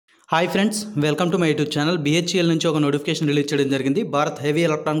Hi friends, welcome to my YouTube channel. BHEL నుంచి ఒక notification release చేయడం జరిగింది. Bharat heavy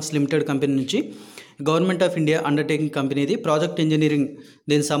electronics limited company నుంచి గవర్నమెంట్ ఆఫ్ ఇండియా అండర్టేకింగ్ కంపెనీది ప్రాజెక్ట్ ఇంజనీరింగ్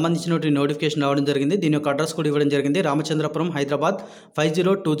దీనికి సంబంధించిన నోటిఫికేషన్ రావడం జరిగింది. దీని యొక్క అడ్రస్ కూడా ఇవ్వడం జరిగింది. రామచంద్రపురం, హైదరాబాద్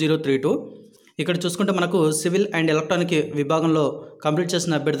 502032. ఇక్కడ చూసుకుంటే మనకు సివిల్ అండ్ ఎలక్ట్రానిక్ విభాగంలో కంప్లీట్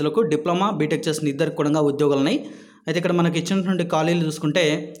చేసిన అభ్యర్థులకు డిప్లొమా, బీటెక్ చేసిన ఇద్దరికి కూడా ఉద్యోగాలు ఉన్నాయి. అయితే ఇక్కడ మనకి ఇచ్చినటువంటి ఖాళీలు చూసుకుంటే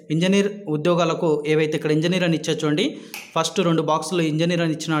ఇంజనీర్ ఉద్యోగాలకు ఏవైతే ఇక్కడ ఇంజనీర్ అని ఇచ్చా చూడండి, ఫస్ట్ 2 బాక్సులు ఇంజనీర్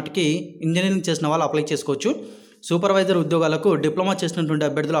అని ఇచ్చిన వాటికి ఇంజనీరింగ్ చేసిన వాళ్ళు అప్లై చేసుకోవచ్చు. సూపర్వైజర్ ఉద్యోగాలకు డిప్లొమా చేసినటువంటి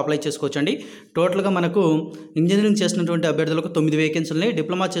అభ్యర్థులు అప్లై చేసుకోవచ్చు అండి. టోటల్గా మనకు ఇంజనీరింగ్ చేసినటువంటి అభ్యర్థులకు 9 వేకెన్సీలు ఉన్నాయి.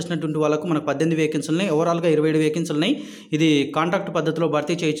 డిప్లొమా చేసినటువంటి వాళ్ళకు మనకు 18 వేకెన్సీలు ఉన్నాయి. ఓవరాల్గా 27 వేకెన్సీలు ఉన్నాయి. ఇది కాంట్రాక్ట్ పద్ధతిలో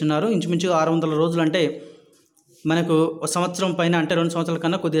భర్తీ చేయించున్నారు. ఇంచుమించుగా 600 రోజులు అంటే మనకు సంవత్సరం పైన, అంటే 2 సంవత్సరాల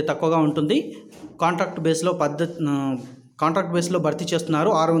కన్నా కొద్దిగా తక్కువగా ఉంటుంది. కాంట్రాక్ట్ బేస్లో భర్తీ చేస్తున్నారు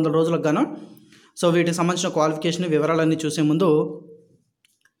 600 రోజులకు గాను. సో వీటికి సంబంధించిన క్వాలిఫికేషన్ వివరాలన్నీ చూసే ముందు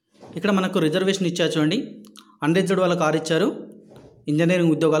ఇక్కడ మనకు రిజర్వేషన్ ఇచ్చారు చూడండి. అన్రిజర్వ్డ్ వాళ్ళకు 6 ఇచ్చారు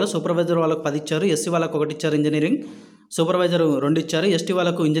ఇంజనీరింగ్ ఉద్యోగాలు. సూపర్వైజర్ వాళ్ళకు 10 ఇచ్చారు. ఎస్సీ వాళ్ళకు 1 ఇచ్చారు ఇంజనీరింగ్. సూపర్వైజర్ 2 ఇచ్చారు. ఎస్టీ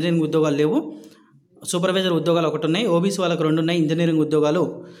వాళ్ళకు ఇంజనీరింగ్ ఉద్యోగాలు లేవు. సూపర్వైజర్ ఉద్యోగాలు 1 ఉన్నాయి. ఓబీసీ వాళ్ళకు 2 ఉన్నాయి. ఇంజనీరింగ్ ఉద్యోగాలు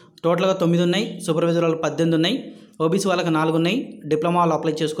టోటల్గా 9 ఉన్నాయి. సూపర్వైజర్ వాళ్ళకి 18 ఉన్నాయి. ఓబీసీ వాళ్ళకి 4 ఉన్నాయి. డిప్లొమా వాళ్ళు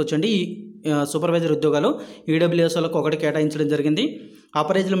అప్లై చేసుకోవచ్చండి. ఈ సూపర్వైజర్ ఉద్యోగాలు ఈడబ్ల్యూఎస్ వాళ్ళకు 1 కేటాయించడం జరిగింది.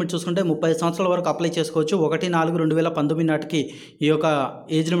 అప్పర్ ఏజ్ లిమిట్ చూసుకుంటే 30 సంవత్సరాల వరకు అప్లై చేసుకోవచ్చు. 1/4/2019 నాటికి ఈ యొక్క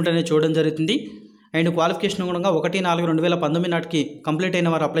ఏజ్ లిమిట్ అనేది చూడడం జరుగుతుంది. అండ్ క్వాలిఫికేషన్ కూడా 1/4/2019 నాటికి కంప్లీట్ అయిన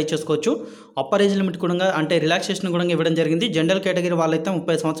వారు అప్లై చేసుకోవచ్చు. అప్పర్ ఏజ్ లిమిట్ కూడా అంటే రిలాక్సేషన్ కూడా ఇవ్వడం జరిగింది. జనరల్ కేటగిరీ వాళ్ళైతే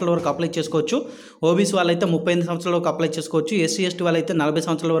 30 సంవత్సరాల వరకు అప్లై చేసుకోవచ్చు. ఓబీసీ వాళ్ళైతే 38 సంవత్సరాల వరకు అప్లై చేసుకోవచ్చు. ఎస్సీ ఎస్టీ వాళ్ళైతే 40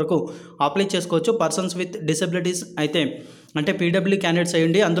 సంవత్సరాల వరకు అప్లై చేసుకోవచ్చు. పర్సన్స్ విత్ డిసెబిలిటీస్ అయితే అంటే పీడబ్ల్యూ క్యాండిడేట్స్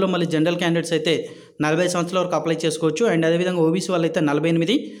అయ్యండి. అందులో మళ్ళీ జనరల్ క్యాండిడేట్స్ అయితే 40 సంవత్సరాల వరకు అప్లై చేసుకోవచ్చు. అండ్ అదేవిధంగా ఓబీసీ వాళ్ళైతే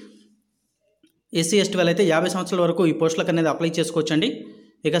 48, ఎస్సీ ఎస్టీ వాళ్ళైతే 50 సంవత్సరాల వరకు ఈ పోస్టులకు అనేది అప్లై చేసుకోవచ్చు అండి.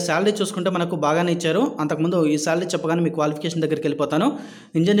 ఇక శాలరీ చూసుకుంటే మనకు బాగానే ఇచ్చారు. అంతకుముందు ఈ శాలరీ చెప్పగానే మీ క్వాలిఫికేషన్ దగ్గరికి వెళ్ళిపోతాను.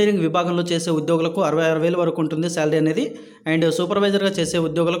 ఇంజనీరింగ్ విభాగంలో చేసే ఉద్యోగులకు 66,000 వరకు ఉంటుంది శాలరీ అనేది. అండ్ సూపర్వైజర్గా చేసే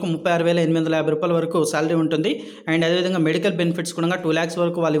ఉద్యోగులకు 36,850 రూపాయల వరకు శాలరీ ఉంటుంది. అండ్ అదేవిధంగా మెడికల్ బెనిఫిట్స్ కూడా 2 lakhs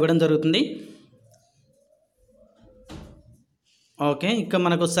వరకు వాళ్ళు ఇవ్వడం జరుగుతుంది. ఓకే, ఇక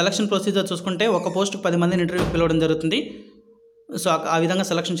మనకు సెలక్షన్ ప్రొసీజర్ చూసుకుంటే ఒక పోస్టుకు 10 మందిని ఇంటర్వ్యూకి పిలవడం జరుగుతుంది. సో ఆ విధంగా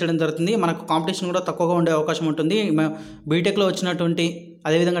సెలక్షన్ చేయడం జరుగుతుంది. మనకు కాంపిటీషన్ కూడా తక్కువగా ఉండే అవకాశం ఉంటుంది. బీటెక్లో వచ్చినటువంటి,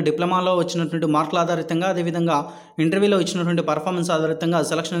 అదేవిధంగా డిప్లొమాలో వచ్చినటువంటి మార్కుల ఆధారితంగా, అదేవిధంగా ఇంటర్వ్యూలో ఇచ్చినటువంటి పర్ఫార్మెన్స్ ఆధారితంగా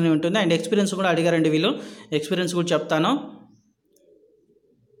సెలక్షన్ అనేది ఉంటుంది. అండ్ ఎక్స్పీరియన్స్ కూడా అడిగారండి వీళ్ళు. ఎక్స్పీరియన్స్ కూడా చెప్తాను.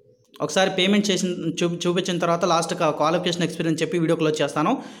 ఒకసారి పేమెంట్ చేసిన చూపించిన తర్వాత లాస్ట్ క్వాలిఫికేషన్ ఎక్స్పీరియన్స్ చెప్పి వీడియో క్లోజ్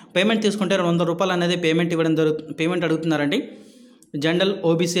చేస్తాను. పేమెంట్ తీసుకుంటే 200 రూపాయలు అనేది పేమెంట్ అడుగుతున్నారండి. జనరల్,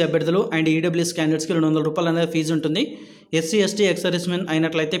 ఓబీసీ అభ్యర్థులు అండ్ ఈడబ్ల్యూఎస్ క్యాండిడేట్స్కి 200 రూపాయలు అనేది ఫీజు ఉంటుంది. ఎస్సీ ఎస్టీ ఎక్స్ సర్వీస్మెన్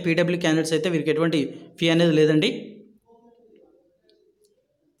అయినట్లయితే, పీడబ్ల్యూ క్యాండిడేట్స్ అయితే వీరికి ఎటువంటి ఫీ అనేది లేదండి.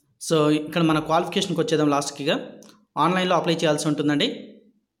 సో ఇక్కడ మన క్వాలిఫికేషన్కి వచ్చేద్దాం. లాస్ట్కిగా ఆన్లైన్లో అప్లై చేయాల్సి ఉంటుందండి.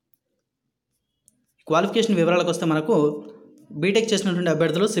 క్వాలిఫికేషన్ వివరాలకు వస్తే మనకు బీటెక్ చేసినటువంటి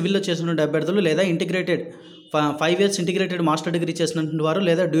అభ్యర్థులు, సివిల్లో చేసినటువంటి అభ్యర్థులు, లేదా integrated 5 years integrated master degree చేసినటువంటి వారు,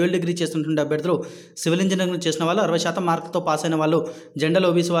 లేదా డ్యూయల్ డిగ్రీ చేసినటువంటి అభ్యర్థులు, సివిల్ ఇంజనీరింగ్ చేసిన వాళ్ళు 60% మార్కులతో పాస్ అయిన వాళ్ళు, జనరల్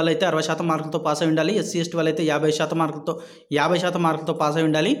ఓబీసీ వాళ్ళు అయితే 60% మార్కులతో పాస్ అయి ఉండాలి. ఎస్సీ ఎస్టీ వాళ్ళు అయితే 50% మార్కులతో పాస్ అయి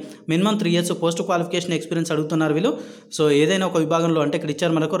ఉండాలి. Minimum 3 years post qualification experience అడుగుతున్నారు వీళ్ళు. సో ఏదైనా ఒక విభాగంలో, అంటే ఇక్కడ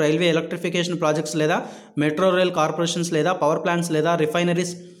ఇచ్చారు మనకు రైల్వే ఎలక్ట్రిఫికేషన్ ప్రాజెక్ట్స్, లేదా మెట్రో రైల్ కార్పొరేషన్స్, లేదా పవర్ ప్లాంట్స్, లేదా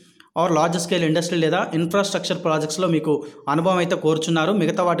refineries are large scale industry, లేదా ఇన్ఫ్రాస్ట్రక్చర్ ప్రాజెక్ట్స్లో మీకు అనుభవం అయితే కోరుచున్నారు.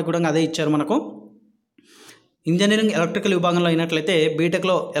 మిగతా వాటికి కూడా అదే ఇచ్చారు మనకు. ఇంజనీరింగ్ ఎలక్ట్రికల్ విభాగంలో అయినట్లయితే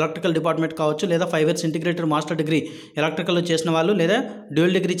బీటెక్లో ఎలక్ట్రికల్ డిపార్ట్మెంట్ కావచ్చు, లేదా 5 years ఇంటిగ్రేటెడ్ మాస్టర్ డిగ్రీ ఎలక్ట్రికల్లో చేసిన వాళ్ళు, లేదా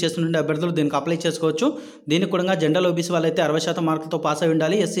డ్యూయల్ డిగ్రీ చేస్తున్న అభ్యర్థులు దీనికి అప్లై చేసుకోవచ్చు. దీనికి కూడా జనరల్ ఓబీసీ వాళ్ళైతే 60% మార్కులతో పాస్ అయి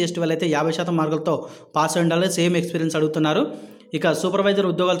ఉండాలి. ఎస్సీ ఎస్టీ వాళ్ళైతే 50% మార్కులతో పాస్ అయి ఉండాలి. సేమ్ ఎక్స్పీరియన్స్ అడుగుతున్నారు. ఇక సూపర్వైజర్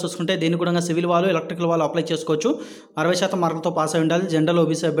ఉద్యోగాలు చూసుకుంటే దీనికి కూడా సివిల్ వాళ్ళు, ఎలక్ట్రికల్ వాళ్ళు అప్లై చేసుకోవచ్చు. 60% మార్కులతో పాస్ అయి ఉండాలి జనరల్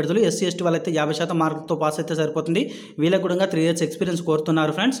ఓబీసీ అభ్యర్థులు. ఎస్సీ ఎస్టీ వాళ్ళైతే 50% మార్కులతో పాస్ అయితే సరిపోతుంది. వీళ్ళకి కూడా 3 years ఎక్స్పీరియన్స్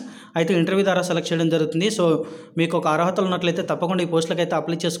కోరుతున్నారు ఫ్రెండ్స్. అయితే ఇంటర్వ్యూ ద్వారా సెలెక్ట్ చేయడం జరుగుతుంది. సో మీకు ఒక అర్హతలు ఉన్నట్లయితే తప్పకుండా ఈ పోస్టులకు అయితే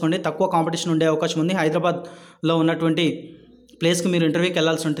అప్లై చేసుకోండి. తక్కువ కాంపిటీషన్ ఉండే అవకాశం ఉంది. హైదరాబాద్లో ఉన్నటువంటి ప్లేస్కి మీరు ఇంటర్వ్యూకి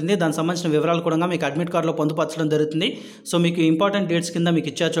వెళ్ళాల్సి ఉంటుంది. దానికి సంబంధించిన వివరాలు కూడా మీకు అడ్మిట్ కార్డులో పొందుపరచడం జరుగుతుంది. సో మీకు ఇంపార్టెంట్ డేట్స్ కింద మీకు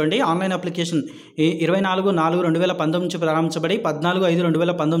ఇచ్చా చూడండి. ఆన్లైన్ అప్లికేషన్ 24/4/2019 నుంచి ప్రారంభించబడి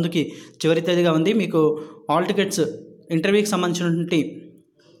 14/5/2019కి చివరి తేదీగా ఉంది. మీకు హాల్ టికెట్స్, ఇంటర్వ్యూకి సంబంధించినటువంటి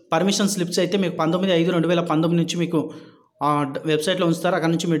పర్మిషన్ స్లిప్స్ అయితే మీకు 19/5/2019 నుంచి మీకు వెబ్సైట్లో ఉంచుతారు. అక్కడ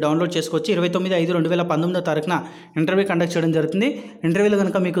నుంచి మీరు డౌన్లోడ్ చేసుకోవచ్చు. 29/5/2019 తారీఖున ఇంటర్వ్యూ కండక్ట్ చేయడం జరుగుతుంది. ఇంటర్వ్యూలో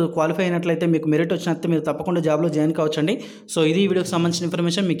కనుక మీకు క్వాలిఫై అయినట్లయితే, మీకు మెరిట్ వచ్చినట్లయితే మీరు తప్పకుండా జాబ్లో జాయిన్ కావచ్చండి. సో ఇది ఈ వీడియోకి సంబంధించిన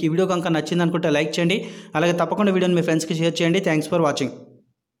ఇన్ఫర్మేషన్. మీకు ఈ వీడియో కనుక నచ్చింది అనుకుంటే లైక్ చేయండి. అలాగే తప్పకుండా వీడియోని మీ ఫ్రెండ్స్కి షేర్ చేయండి. Thanks for watching.